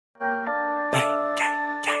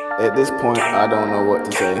At this point, I don't know what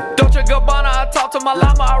to say. Dolce Gabbana, I talk to my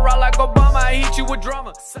llama, I ride like Obama, I hit you with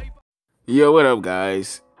drama. Yo, what up,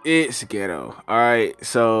 guys? It's Ghetto. Alright,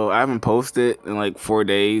 so I haven't posted in like 4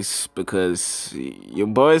 days because your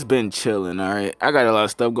boy's been chilling, alright? I got a lot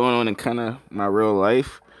of stuff going on in kind of my real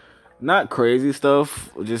life. Not crazy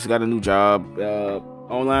stuff, just got a new job.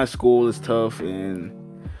 Online school is tough and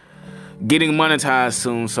getting monetized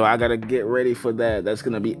soon, so I gotta get ready for that. That's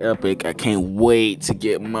gonna be epic. I can't wait to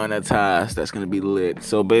get monetized. That's gonna be lit.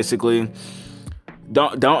 So basically,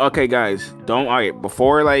 okay guys, all right,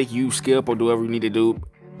 before like you skip or do whatever you need to do,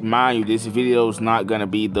 mind you, this video is not gonna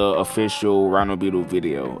be the official Rhino Beetle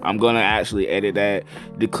video. I'm gonna actually edit that.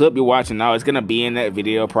 The clip you're watching now is gonna be in that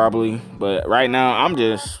video probably, but right now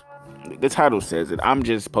the title says it. I'm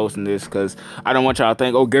just posting this because I don't want y'all to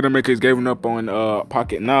think, oh, Ghetto Maker's giving up on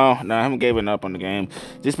Pocket. No, I haven't given up on the game.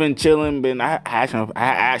 Just been chilling. I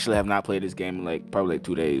actually have not played this game in like probably like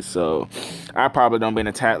 2 days. So I probably done been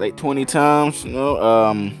attacked like 20 times. You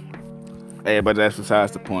know, hey, but that's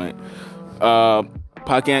besides the point.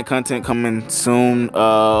 Pocket content coming soon.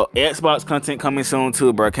 Xbox content coming soon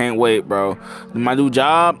too, bro. Can't wait, bro. My new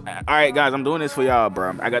job. All right, guys, I'm doing this for y'all,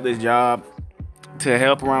 bro. I got this job to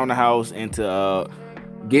help around the house and to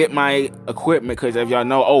get my equipment, because if y'all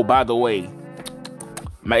know, oh, by the way,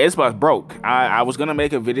 my Xbox broke. I was gonna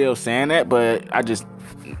make a video saying that, but I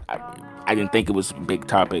didn't think it was a big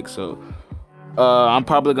topic, so I'm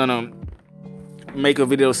probably gonna make a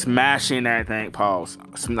video smashing everything. Pause.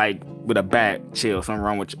 Some like with a bat. Chill. Something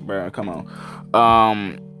wrong with you, bro. Come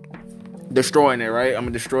on. Destroying it, right? I'm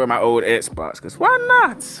gonna destroy my old Xbox, because why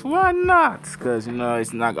not? Because you know,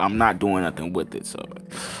 I'm not doing nothing with it, so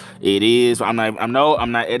it is. I'm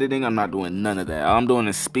not editing, I'm not doing none of that. All I'm doing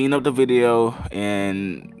is speeding up the video,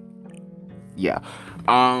 and yeah.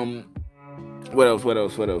 What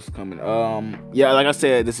else coming? Yeah, like I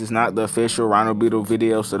said, this is not the official Rhino Beetle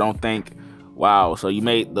video, so don't think, wow, so you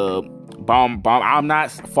made the bomb I'm not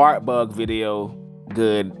fart bug video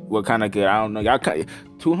good. What kind of good? I don't know. Y'all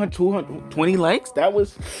 220 likes. That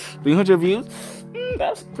was 300 views.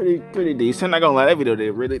 That's pretty decent. Not gonna lie, that video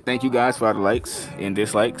did really. Thank you guys for all the likes and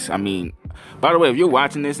dislikes. I mean, by the way, if you're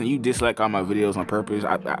watching this and you dislike all my videos on purpose,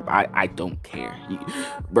 I don't care,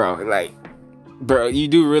 bro. You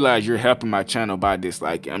do realize you're helping my channel by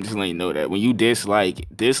disliking. I'm just letting you know that when you dislike,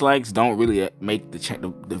 dislikes don't really make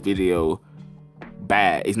the video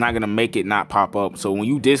bad. It's not gonna make it not pop up. So when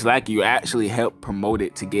you dislike it, you actually help promote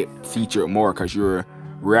it to get featured more, because you're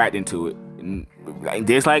reacting to it. And like,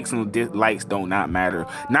 dislikes and dislikes do not matter.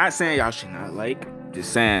 Not saying y'all should not like,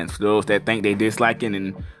 just saying for those that think they disliking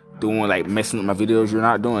and doing like messing with my videos, you're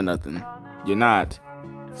not doing nothing. You're not.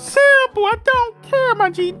 Simple. I don't care,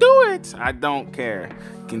 my G. Do it. I don't care.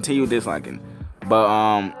 Continue disliking.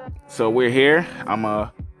 But so we're here.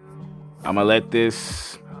 I'ma let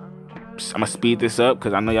this. I'm gonna speed this up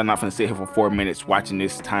because I know y'all not finna sit here for 4 minutes watching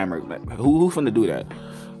this timer. Like, who finna do that?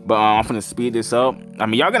 But I'm finna speed this up. I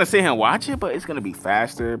mean, y'all gonna sit here and watch it, but it's gonna be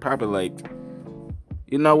faster. Probably like,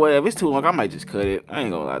 you know what? If it's too long, I might just cut it. I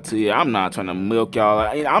ain't gonna lie to you. I'm not trying to milk y'all.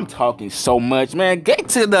 I'm talking so much, man. Get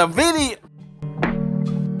to the video.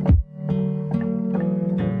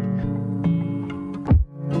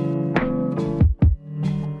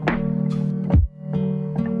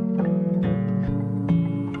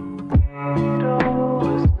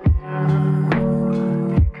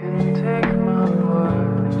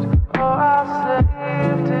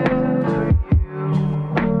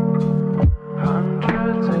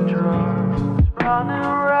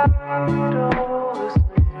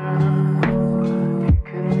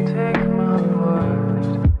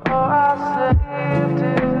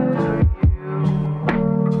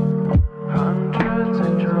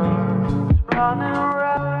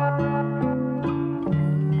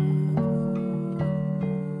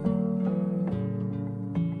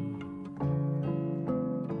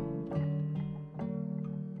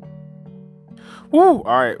 Woo!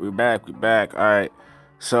 All right, we're back. All right,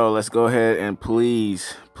 so let's go ahead and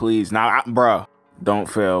please, now, bruh, don't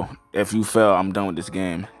fail. If you fail, I'm done with this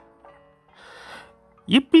game.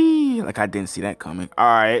 Yippee! Like I didn't see that coming. All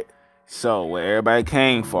right, so what everybody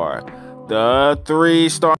came for, the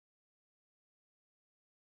 3-star.